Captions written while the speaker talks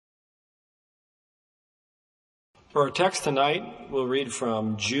For our text tonight, we'll read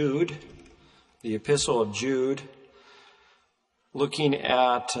from Jude, the Epistle of Jude, looking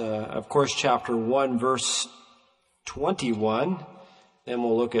at, of course, chapter 1, verse 21. Then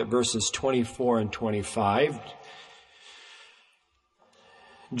we'll look at verses 24 and 25.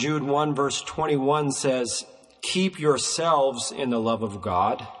 Jude 1, verse 21 says, "Keep yourselves in the love of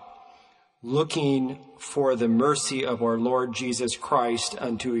God, looking for the mercy of our Lord Jesus Christ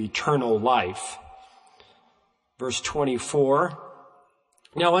unto eternal life." Verse 24,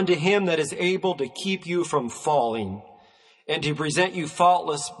 "Now unto him that is able to keep you from falling, and to present you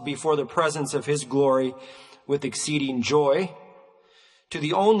faultless before the presence of his glory with exceeding joy, to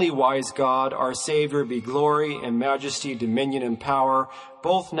the only wise God, our Savior, be glory and majesty, dominion and power,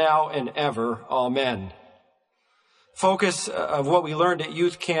 both now and ever. Amen." Focus of what we learned at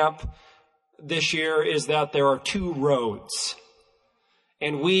youth camp this year is that there are two roads.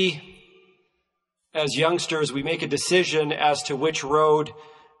 And we, as youngsters, we make a decision as to which road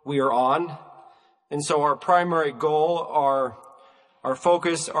we are on. And so our primary goal, our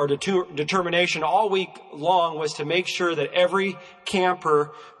focus, our determination all week long was to make sure that every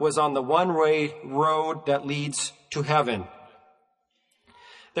camper was on the one-way road that leads to heaven.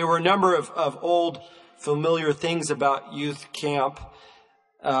 There were a number of old familiar things about youth camp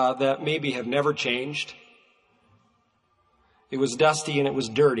that maybe have never changed. It was dusty and it was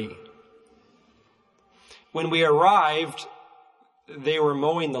dirty. When we arrived, they were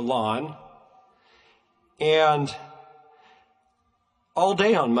mowing the lawn, and all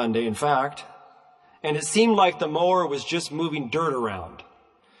day on Monday, in fact, and it seemed like the mower was just moving dirt around.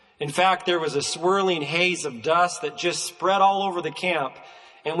 In fact, there was a swirling haze of dust that just spread all over the camp,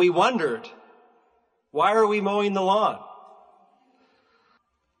 and we wondered, why are we mowing the lawn?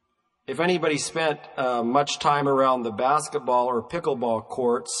 If anybody spent much time around the basketball or pickleball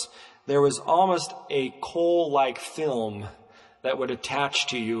courts, there was almost a coal-like film that would attach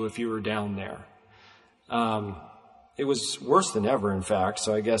to you if you were down there. It was worse than ever, in fact,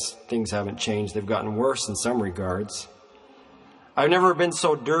 so I guess things haven't changed. They've gotten worse in some regards. I've never been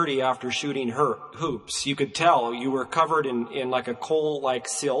so dirty after shooting hoops. You could tell you were covered in like a coal-like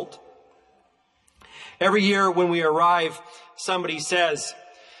silt. Every year when we arrive, somebody says,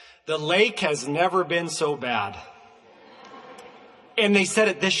 "The lake has never been so bad." And they said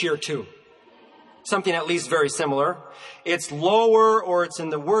it this year too. Something at least very similar. It's lower, or it's in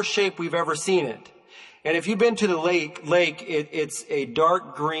the worst shape we've ever seen it. And if you've been to the lake, it's a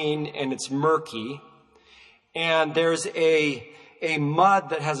dark green and it's murky. And there's a mud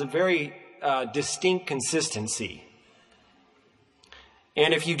that has a very distinct consistency.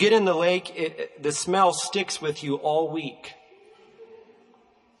 And if you get in the lake, the smell sticks with you all week.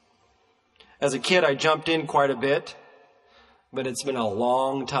 As a kid, I jumped in quite a bit, but it's been a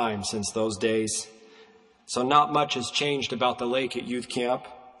long time since those days. So not much has changed about the lake at youth camp.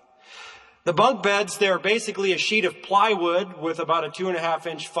 The bunk beds, they're basically a sheet of plywood with about a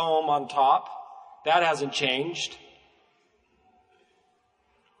 2.5-inch foam on top. That hasn't changed.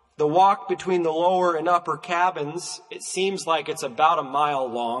 The walk between the lower and upper cabins, it seems like it's about a mile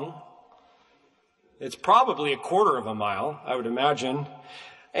long. It's probably a quarter of a mile, I would imagine.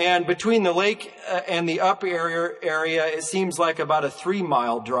 And between the lake and the upper area, it seems like about a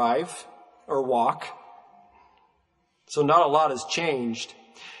 3-mile drive or walk. So not a lot has changed.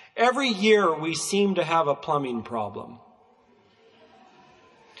 Every year we seem to have a plumbing problem.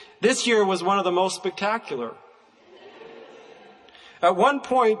 This year was one of the most spectacular. At one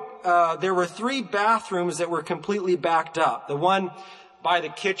point, there were 3 bathrooms that were completely backed up. The one by the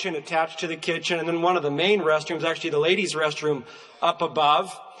kitchen, attached to the kitchen, and then one of the main restrooms, actually the ladies' restroom, up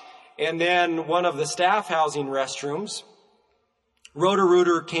above, and then one of the staff housing restrooms.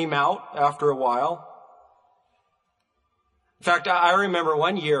 Roto-Rooter came out after a while. In fact, I remember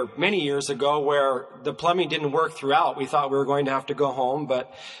one year, many years ago, where the plumbing didn't work throughout. We thought we were going to have to go home,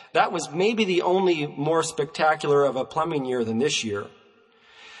 but that was maybe the only more spectacular of a plumbing year than this year.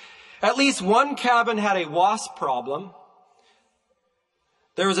 At least one cabin had a wasp problem.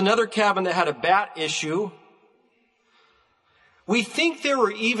 There was another cabin that had a bat issue. We think there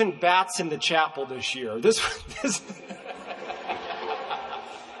were even bats in the chapel this year. This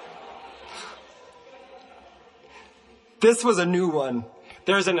was a new one.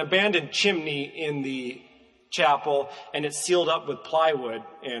 There's an abandoned chimney in the chapel, and it's sealed up with plywood,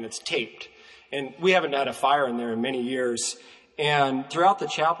 and it's taped. And we haven't had a fire in there in many years. And throughout the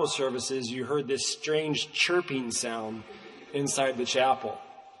chapel services, you heard this strange chirping sound inside the chapel.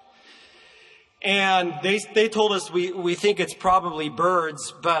 And they told us we think it's probably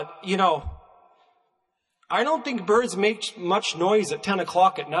birds, but, you know, I don't think birds make much noise at 10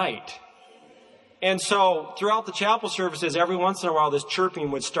 o'clock at night. And so throughout the chapel services, every once in a while, this chirping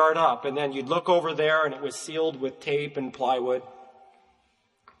would start up, and then you'd look over there and it was sealed with tape and plywood.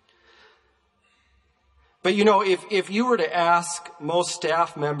 But if you were to ask most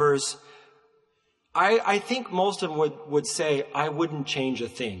staff members, I think most of them would say, I wouldn't change a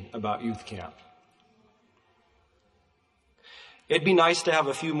thing about youth camp. It'd be nice to have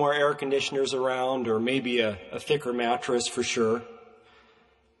a few more air conditioners around, or maybe a thicker mattress for sure.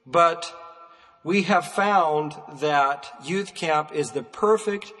 But we have found that youth camp is the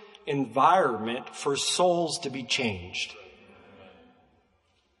perfect environment for souls to be changed.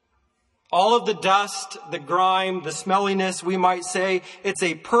 All of the dust, the grime, the smelliness, we might say, it's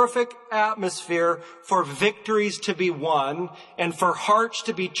a perfect atmosphere for victories to be won, and for hearts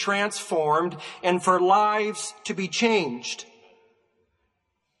to be transformed, and for lives to be changed.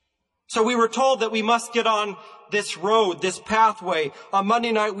 So we were told that we must get on this road, this pathway. On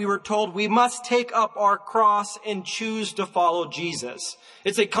Monday night, we were told we must take up our cross and choose to follow Jesus.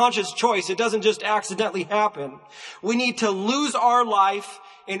 It's a conscious choice. It doesn't just accidentally happen. We need to lose our life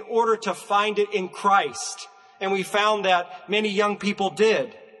in order to find it in Christ. And we found that many young people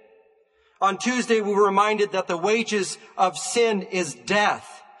did. On Tuesday, we were reminded that the wages of sin is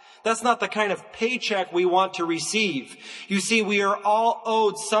death. That's not the kind of paycheck we want to receive. You see, we are all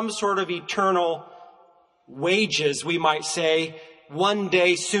owed some sort of eternal wages, we might say, one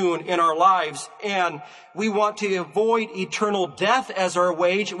day soon in our lives. And we want to avoid eternal death as our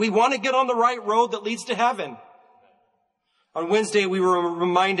wage. We want to get on the right road that leads to heaven. On Wednesday, we were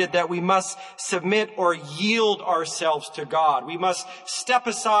reminded that we must submit or yield ourselves to God. We must step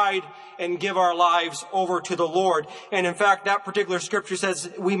aside and give our lives over to the Lord. And in fact, that particular scripture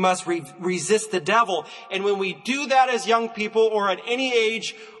says we must resist the devil. And when we do that as young people, or at any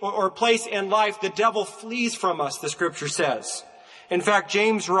age or place in life, the devil flees from us, the scripture says. In fact,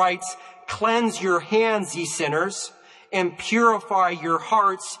 James writes, "Cleanse your hands, ye sinners, and purify your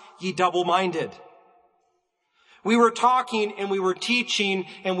hearts, ye double-minded." We were talking and we were teaching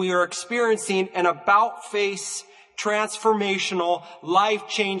and we were experiencing an about-face, transformational,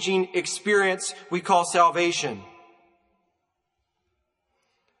 life-changing experience we call salvation.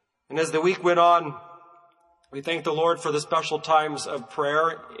 And as the week went on, we thank the Lord for the special times of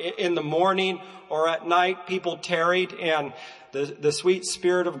prayer. In the morning or at night, people tarried, and the sweet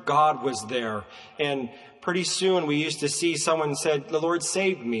Spirit of God was there. And pretty soon we used to see someone said, "The Lord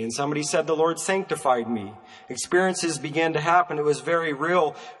saved me," and somebody said, "The Lord sanctified me." Experiences began to happen. It was very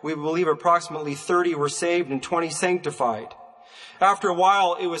real. We believe approximately 30 were saved and 20 sanctified. After a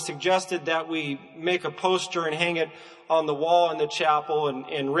while, it was suggested that we make a poster and hang it on the wall in the chapel,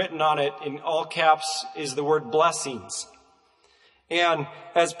 and written on it in all caps is the word blessings. And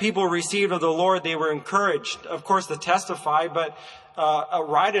as people received of the Lord, they were encouraged, of course, to testify, but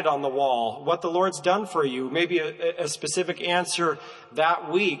write it on the wall, what the Lord's done for you, maybe a specific answer that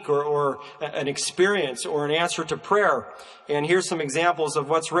week, or an experience, or an answer to prayer. And here's some examples of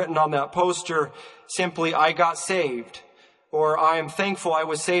what's written on that poster. Simply, "I got saved," or "I am thankful I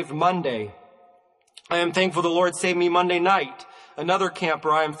was saved Monday." "I am thankful the Lord saved me Monday night." Another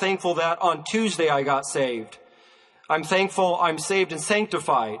camper, "I am thankful that on Tuesday I got saved." "I'm thankful I'm saved and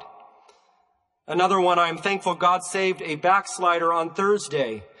sanctified." Another one, "I am thankful God saved a backslider on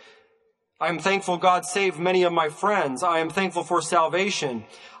Thursday." "I am thankful God saved many of my friends." "I am thankful for salvation."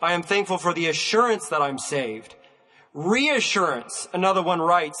 "I am thankful for the assurance that I'm saved." Reassurance, another one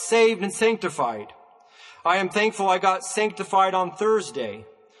writes, "saved and sanctified." "I am thankful I got sanctified on Thursday."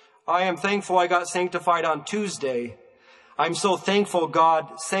 "I am thankful I got sanctified on Tuesday." "I'm so thankful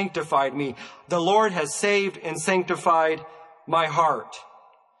God sanctified me." The Lord has saved and sanctified my heart.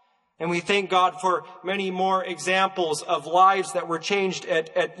 And we thank God for many more examples of lives that were changed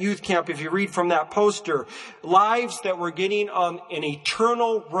at youth camp. If you read from that poster, lives that were getting on an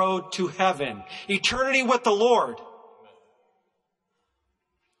eternal road to heaven, eternity with the Lord.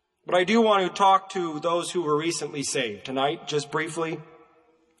 But I do want to talk to those who were recently saved tonight, just briefly.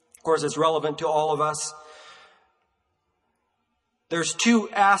 Of course, it's relevant to all of us. There's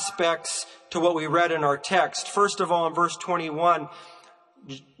two aspects to what we read in our text. First of all, in verse 21,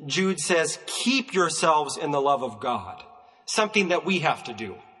 Jude says, "Keep yourselves in the love of God," something that we have to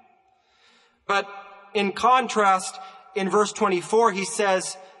do. But in contrast, in verse 24, he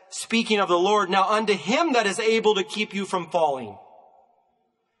says, speaking of the Lord, "Now unto him that is able to keep you from falling."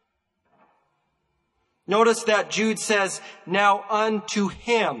 Notice that Jude says, "Now unto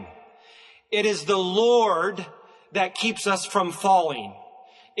him." It is the Lord that keeps us from falling.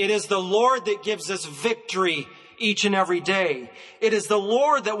 It is the Lord that gives us victory each and every day. It is the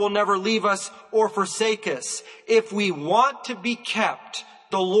Lord that will never leave us or forsake us. If we want to be kept,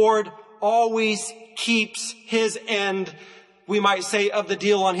 the Lord always keeps his end, we might say, of the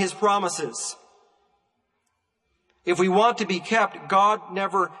deal on his promises. If we want to be kept, God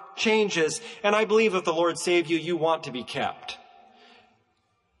never changes. And I believe if the Lord saved you, you want to be kept.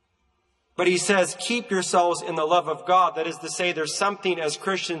 But he says, keep yourselves in the love of God. That is to say, there's something as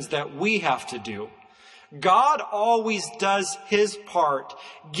Christians that we have to do. God always does his part,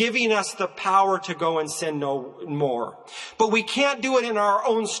 giving us the power to go and sin no more. But we can't do it in our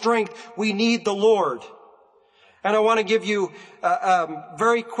own strength. We need the Lord. And I want to give you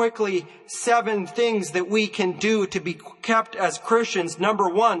very quickly 7 things that we can do to be kept as Christians. Number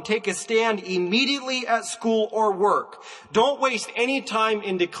 1, take a stand immediately at school or work. Don't waste any time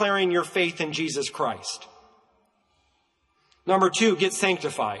in declaring your faith in Jesus Christ. Number 2, get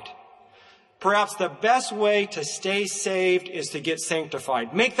sanctified. Perhaps the best way to stay saved is to get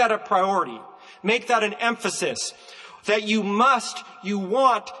sanctified. Make that a priority. Make that an emphasis. That you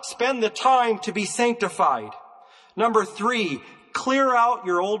want, spend the time to be sanctified. Number 3, clear out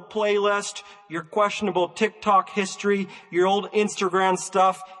your old playlist, your questionable TikTok history, your old Instagram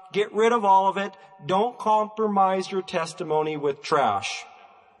stuff. Get rid of all of it. Don't compromise your testimony with trash.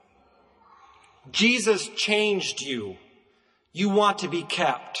 Jesus changed you. You want to be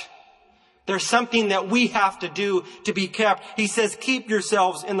kept. There's something that we have to do to be kept. He says, keep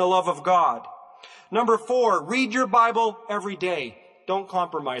yourselves in the love of God. Number 4, read your Bible every day. Don't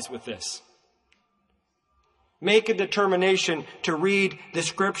compromise with this. Make a determination to read the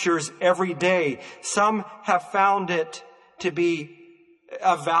scriptures every day. Some have found it to be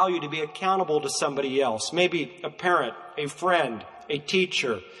of value to be accountable to somebody else. Maybe a parent, a friend, a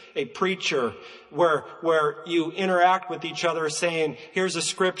teacher, a preacher, where you interact with each other saying, here's a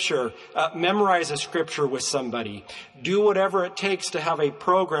scripture, memorize a scripture with somebody. Do whatever it takes to have a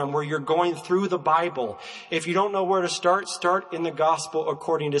program where you're going through the Bible. If you don't know where to start in the Gospel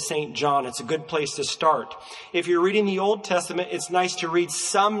according to St. John. It's a good place to start. If you're reading the Old Testament, it's nice to read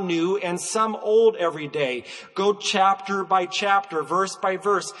some new and some old every day. Go chapter by chapter, verse by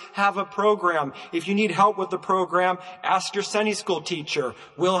verse. Have a program. If you need help with the program, ask your Sunday school teacher.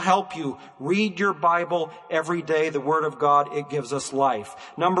 We'll help you. Read your Bible every day. The Word of God, it gives us life.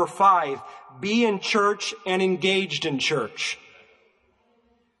 Number 5, be in church and engaged in church.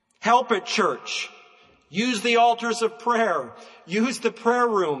 Help at church. Use the altars of prayer. Use the prayer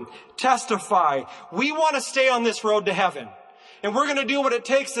room. Testify. We want to stay on this road to heaven. And we're going to do what it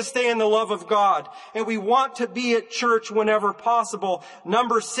takes to stay in the love of God. And we want to be at church whenever possible.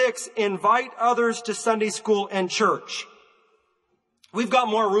 Number 6, invite others to Sunday school and church. We've got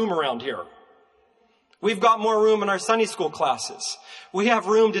more room around here. We've got more room in our Sunday school classes. We have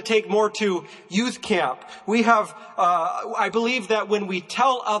room to take more to youth camp. We have, I believe that when we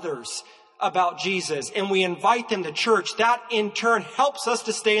tell others about Jesus and we invite them to church, that in turn helps us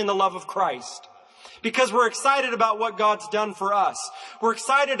to stay in the love of Christ. Because we're excited about what God's done for us. We're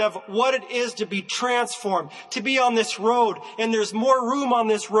excited of what it is to be transformed, to be on this road. And there's more room on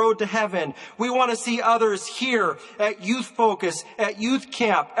this road to heaven. We want to see others here at Youth Focus, at youth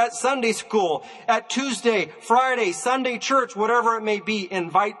camp, at Sunday school, at Tuesday, Friday, Sunday church, whatever it may be.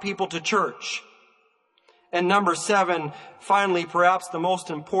 Invite people to church. And number 7, finally, perhaps the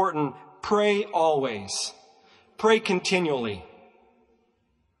most important, pray always. Pray continually.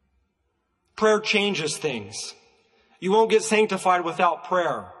 Prayer changes things. You won't get sanctified without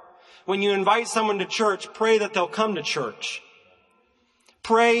prayer. When you invite someone to church, pray that they'll come to church.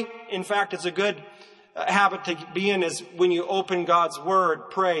 Pray, in fact, it's a good habit to be in is when you open God's Word,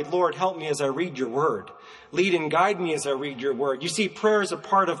 pray, Lord, help me as I read your Word. Lead and guide me as I read your Word. You see, prayer is a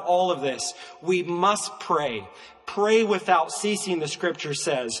part of all of this. We must pray. Pray without ceasing, the Scripture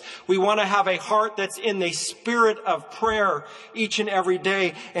says. We want to have a heart that's in the spirit of prayer each and every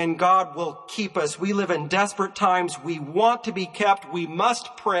day, and God will keep us. We live in desperate times. We want to be kept. We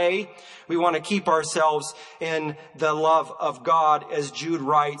must pray. We want to keep ourselves in the love of God, as Jude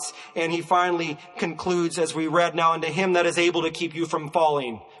writes. And he finally concludes, as we read now, unto him that is able to keep you from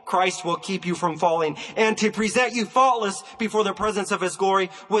falling. Christ will keep you from falling, and to present you faultless before the presence of his glory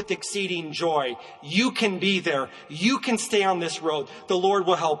with exceeding joy. You can be there. You can stay on this road. The Lord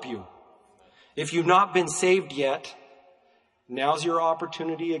will help you. If you've not been saved yet, now's your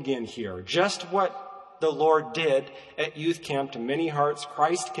opportunity again here. Just what the Lord did at youth camp to many hearts,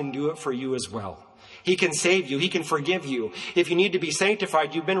 Christ can do it for you as well. He can save you. He can forgive you. If you need to be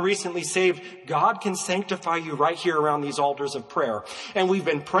sanctified, you've been recently saved, God can sanctify you right here around these altars of prayer. And we've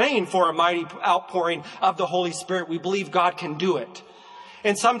been praying for a mighty outpouring of the Holy Spirit. We believe God can do it.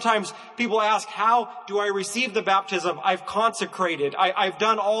 And sometimes people ask, how do I receive the baptism? I've consecrated. I've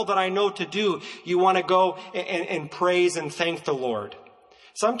done all that I know to do. You want to go and praise and thank the Lord.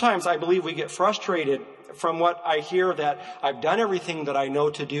 Sometimes I believe we get frustrated from what I hear that I've done everything that I know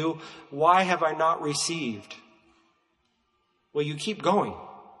to do. Why have I not received? Well, you keep going.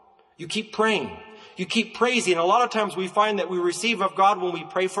 You keep praying. You keep praising. A lot of times we find that we receive of God when we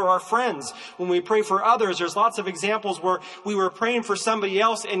pray for our friends, when we pray for others. There's lots of examples where we were praying for somebody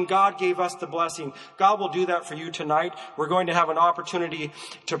else and God gave us the blessing. God will do that for you tonight. We're going to have an opportunity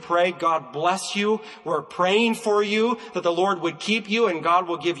to pray. God bless you. We're praying for you that the Lord would keep you and God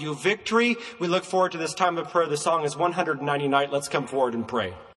will give you victory. We look forward to this time of prayer. The song is 199. Let's come forward and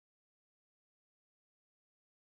pray.